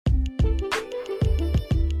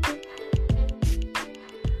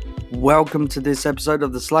Welcome to this episode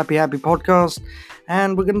of the Slappy Happy Podcast,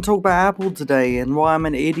 and we're going to talk about Apple today and why I'm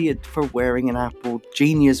an idiot for wearing an Apple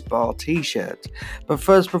Genius Bar t-shirt. But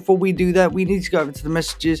first, before we do that, we need to go over to the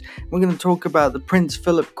messages. We're going to talk about the Prince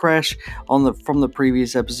Philip crash from the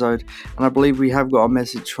previous episode, and I believe we have got a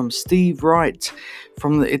message from Steve Wright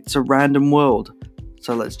from the It's a Random World.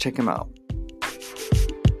 So let's check him out.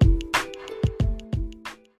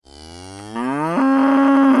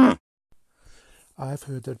 I've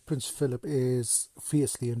heard that Prince Philip is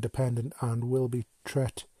fiercely independent and will be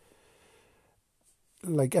treated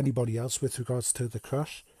like anybody else with regards to the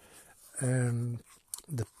crash.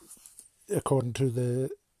 According to the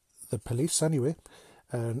police, anyway.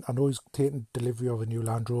 And I know he's taken delivery of a new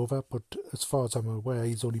Land Rover, but as far as I'm aware,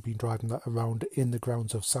 he's only been driving that around in the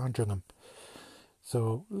grounds of Sandringham.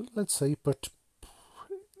 So let's see, but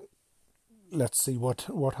let's see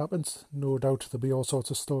what happens. No doubt there'll be all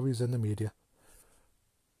sorts of stories in the media.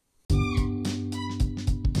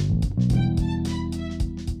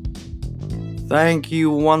 Thank you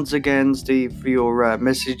once again, Steve, for your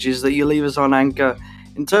messages that you leave us on Anchor.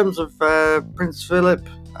 In terms of Prince Philip,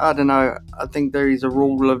 I don't know. I think there is a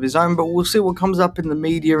rule of his own, but we'll see what comes up in the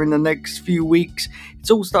media in the next few weeks. It's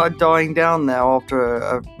all started dying down now after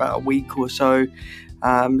about a week or so.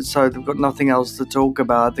 So they've got nothing else to talk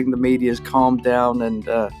about. I think the media's calmed down,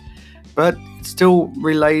 but it still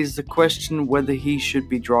relays the question whether he should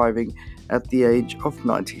be driving at the age of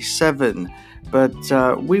 97. But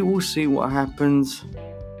we will see what happens.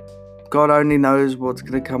 God only knows what's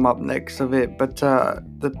going to come up next of it. But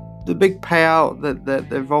the big payout that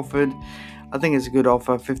they've offered, I think it's a good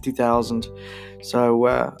offer, $50,000. So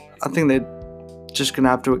I think they're just going to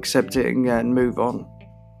have to accept it and move on.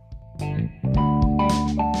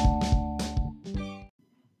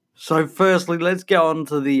 So firstly, let's get on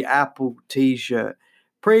to the Apple t-shirt.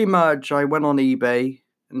 Pretty much, I went on eBay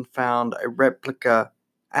and found a replica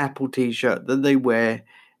Apple t-shirt that they wear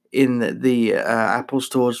in the Apple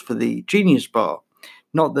stores for the Genius Bar.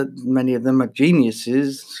 Not that many of them are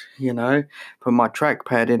geniuses, put my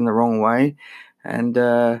trackpad in the wrong way and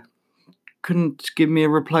couldn't give me a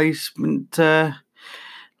replacement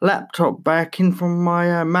laptop backing from my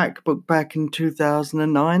MacBook back in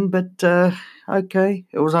 2009, but okay,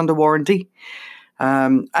 it was under warranty.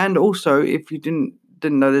 And also, if you didn't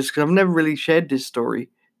know this, because I've never really shared this story,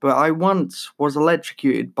 but I once was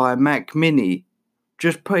electrocuted by a Mac Mini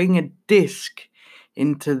just putting a disc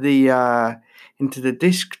into the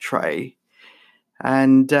disc tray,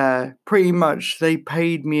 and pretty much they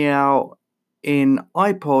paid me out in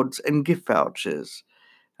iPods and gift vouchers.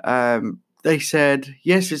 They said,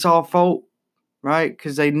 yes, it's our fault, right?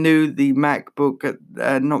 Because they knew the Mac Mini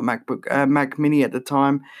at the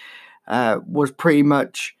time was pretty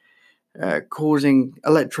much causing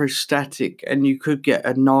electrostatic, and you could get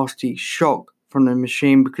a nasty shock from the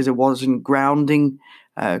machine because it wasn't grounding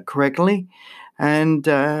correctly. And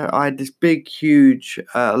I had this big, huge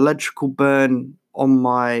electrical burn on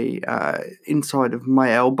my inside of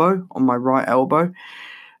my elbow, on my right elbow.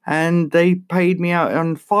 And they paid me out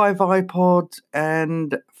on 5 iPods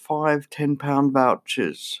and 5 £10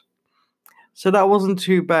 vouchers. So that wasn't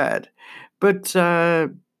too bad. But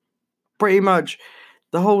pretty much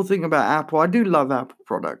the whole thing about Apple, I do love Apple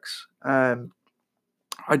products. I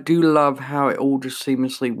do love how it all just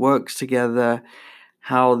seamlessly works together,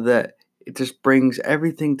 how that it just brings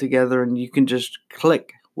everything together and you can just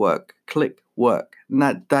click, work, and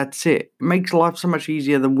that's it. It makes life so much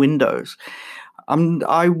easier than Windows.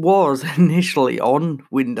 I was initially on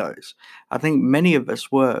Windows. I think many of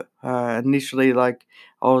us were initially. Like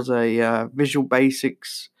I was a Visual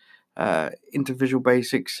Basics, into Visual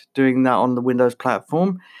Basics, doing that on the Windows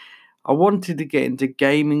platform. I wanted to get into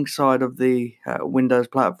gaming side of the Windows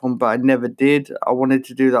platform, but I never did. I wanted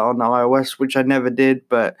to do that on iOS, which I never did.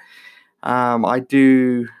 But I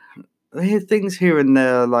do hear things here and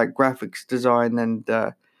there like graphics design and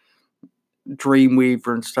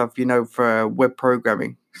Dreamweaver and stuff, for web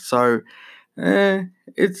programming. So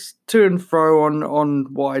it's to and fro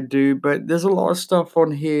on what I do, but there's a lot of stuff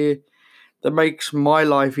on here that makes my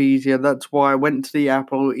life easier. That's why I went to the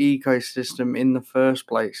Apple ecosystem in the first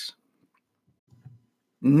place.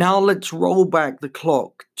 Now let's roll back the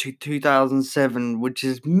clock to 2007, which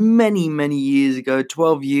is many, many years ago,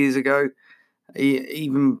 12 years ago,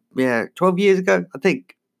 12 years ago, I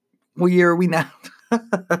think. What year are we now?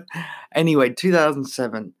 Anyway,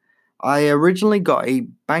 2007. I originally got a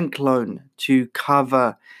bank loan to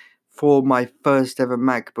cover for my first ever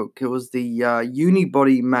MacBook. It was the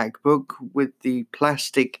unibody MacBook with the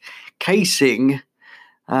plastic casing,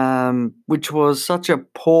 which was such a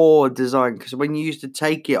poor design because when you used to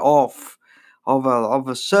take it off of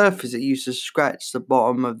a surface that used to scratch the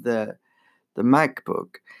bottom of the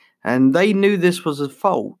MacBook, and they knew this was a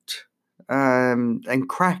fault and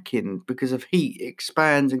cracking because of heat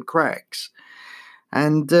expands and cracks.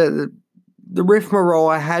 And the rigmarole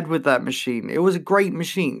I had with that machine, it was a great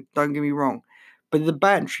machine, don't get me wrong, but the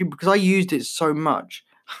battery, because I used it so much,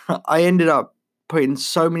 I ended up putting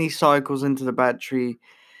so many cycles into the battery,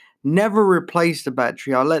 never replaced the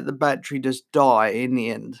battery. I let the battery just die in the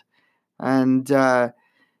end. And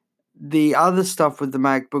the other stuff with the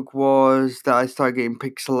MacBook was that I started getting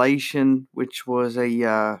pixelation, which was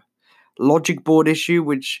a logic board issue,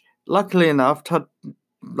 which luckily enough,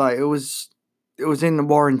 like it was in the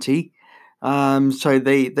warranty. So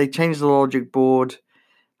they changed the logic board,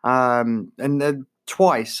 and then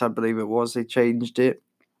twice I believe it was they changed it.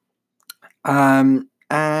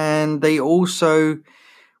 And they also,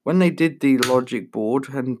 when they did the logic board,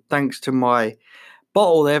 and thanks to my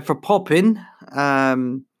bottle there for popping,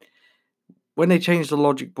 when they changed the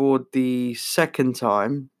logic board the second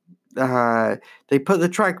time, they put the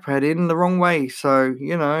trackpad in the wrong way. So,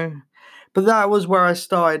 but that was where I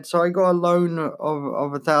started. So I got a loan of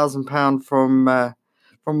 £1,000 from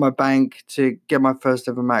my bank to get my first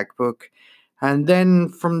ever MacBook. And then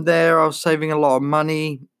from there, I was saving a lot of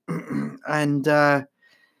money. And I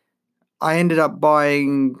ended up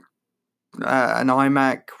buying an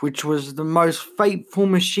iMac, which was the most faithful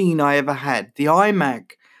machine I ever had. The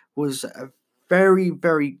iMac was a very,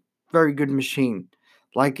 very, very good machine.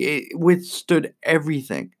 Like, it withstood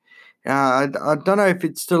everything. I don't know if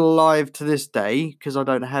it's still alive to this day because I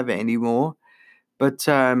don't have it anymore. But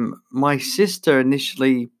my sister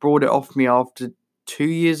initially brought it off me after 2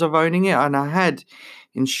 years of owning it, and I had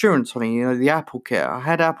insurance on it. The Apple Care. I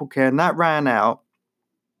had Apple Care, and that ran out.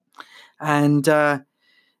 And I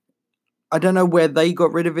don't know where they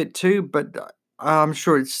got rid of it too, but I'm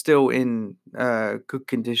sure it's still in good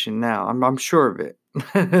condition now. I'm sure of it.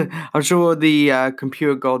 I'm sure the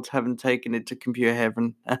computer gods haven't taken it to computer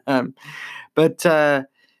heaven. But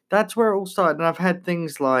that's where it all started. And I've had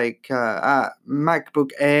things like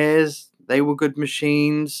MacBook Airs. They were good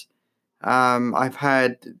machines. I've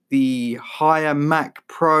had the higher Mac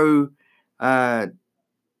Pro laptops.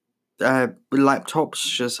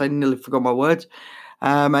 Should I say? Nearly forgot my words.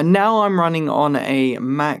 And now I'm running on a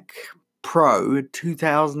Mac Pro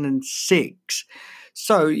 2006.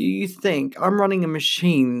 So you think I'm running a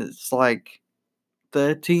machine that's like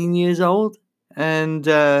 13 years old, and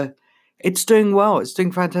it's doing well. It's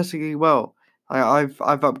doing fantastically well. I've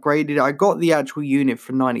upgraded. I got the actual unit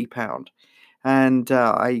for £90, and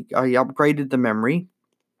I upgraded the memory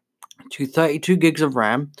to 32 gigs of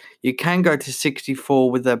RAM. You can go to 64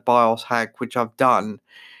 with a BIOS hack, which I've done,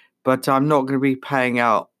 but I'm not going to be paying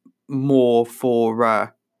out more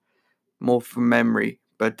for memory.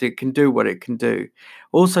 But it can do what it can do.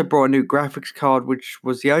 Also brought a new graphics card, which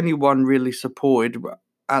was the only one really supported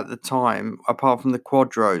at the time, apart from the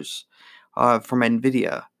Quadros from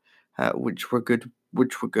Nvidia, which were good.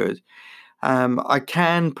 I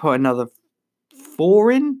can put another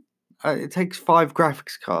 4 in. It takes 5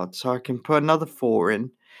 graphics cards, so I can put another 4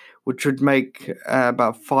 in, which would make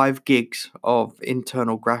about 5 gigs of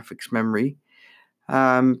internal graphics memory.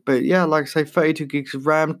 But yeah, like I say, 32 gigs of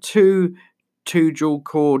RAM, two dual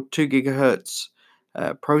core 2 gigahertz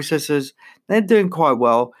processors. They're doing quite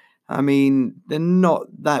well. I mean, they're not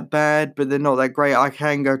that bad, but they're not that great. I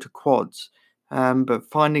can go to quads, but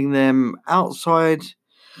finding them inside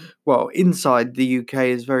the UK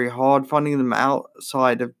is very hard. Finding them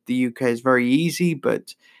outside of the UK is very easy,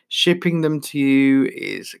 but shipping them to you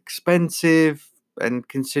is expensive, and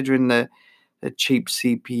considering the cheap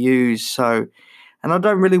CPUs. So, and I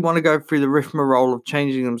don't really want to go through the rigmarole of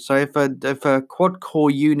changing them. So if a quad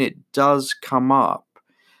core unit does come up,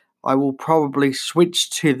 I will probably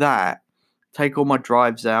switch to that, take all my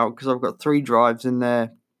drives out, because I've got 3 drives in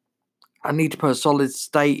there. I need to put a solid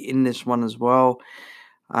state in this one as well,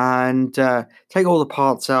 and take all the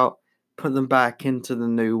parts out, put them back into the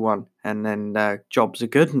new one, and then jobs are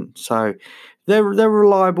good. So they're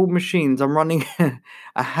reliable machines. I'm running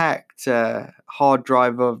a hacked hard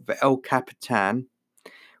drive of El Capitan.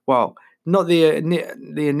 Well, not the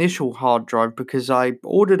initial hard drive, because I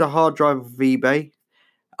ordered a hard drive of eBay.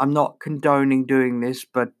 I'm not condoning doing this,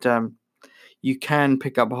 but you can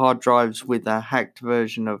pick up hard drives with a hacked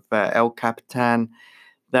version of El Capitan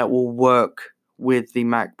that will work with the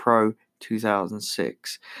Mac Pro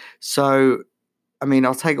 2006. So, I mean,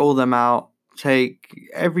 I'll take all them out, take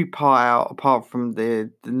every part out apart from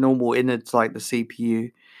the normal innards like the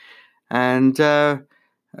CPU, and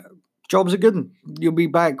jobs are good. You'll be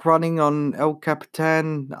back running on El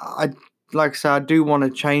Capitan. like I said, I do want to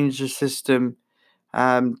change the system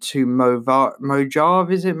to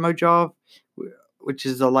Mojave. Is it Mojave? Which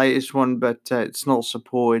is the latest one, but it's not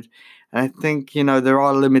supported. And I think, there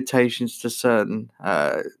are limitations to certain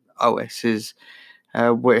OSs,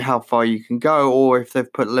 how far you can go, or if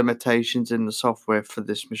they've put limitations in the software for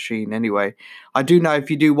this machine anyway. I do know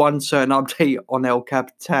if you do one certain update on El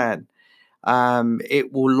Capitan,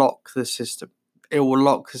 it will lock the system. It will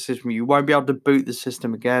lock the system. You won't be able to boot the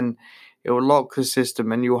system again. It will lock the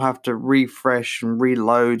system, and you'll have to refresh and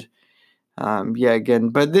reload. Again.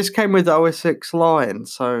 But this came with OS X Lion,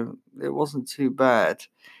 so it wasn't too bad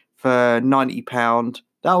for £90.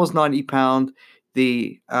 That was £90.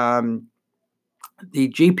 The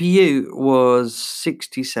GPU was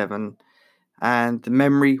 67, and the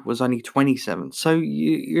memory was only 27. So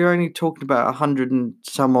you're only talking about 100 and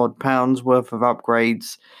some odd pounds worth of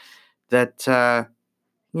upgrades that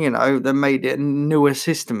that made it a newer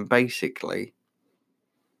system basically.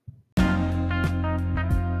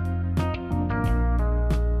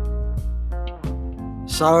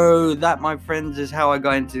 So that, my friends, is how I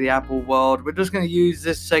go into the Apple world. We're just going to use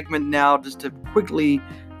this segment now just to quickly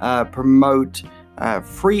promote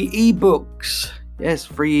free ebooks. Yes,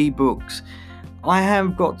 free ebooks. I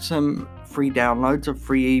have got some free downloads of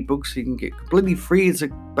free ebooks you can get completely free. It's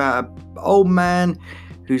about an old man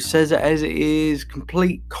who says it as it is,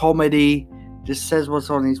 complete comedy, just says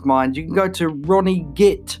what's on his mind. You can go to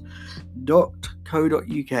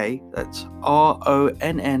ronniegit.co.uk. That's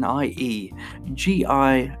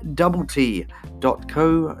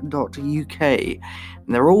RONNIEGITT.co.uk. And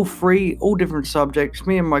they're all free, all different subjects.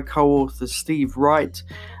 Me and my co-author Steve Wright,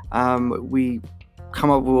 we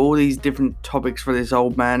come up with all these different topics for this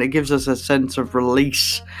old man. It gives us a sense of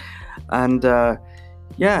release, and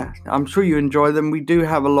I'm sure you enjoy them. We do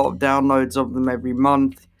have a lot of downloads of them every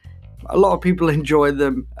month. A lot of people enjoy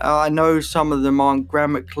them. I know some of them aren't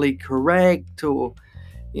grammatically correct, or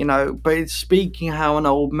but it's speaking how an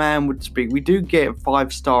old man would speak. We do get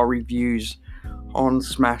 5-star reviews on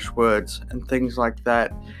Smashwords and things like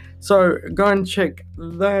that, so go and check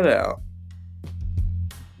that out.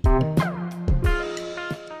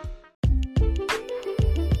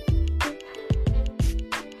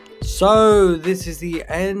 So this is the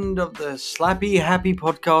end of the Slappy Happy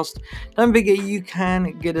podcast. Don't forget you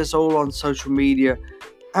can get us all on social media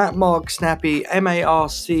at Mark Snappy,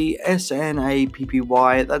 MarkSnappy.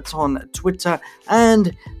 That's on Twitter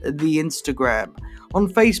and the Instagram. On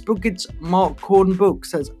Facebook, it's Mark Corn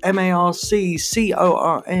Books. That's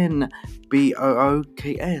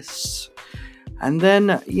MarkCornBooks. And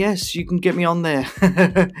then, yes, you can get me on there.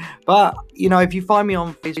 But, if you find me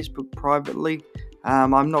on Facebook privately,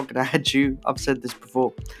 I'm not going to add you. I've said this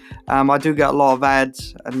before. I do get a lot of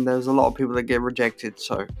ads, and there's a lot of people that get rejected.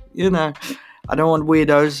 So, I don't want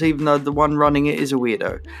weirdos, even though the one running it is a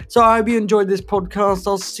weirdo. So I hope you enjoyed this podcast.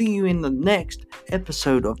 I'll see you in the next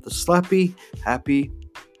episode of the Slappy Happy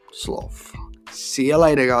Sloth. See you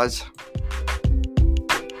later, guys.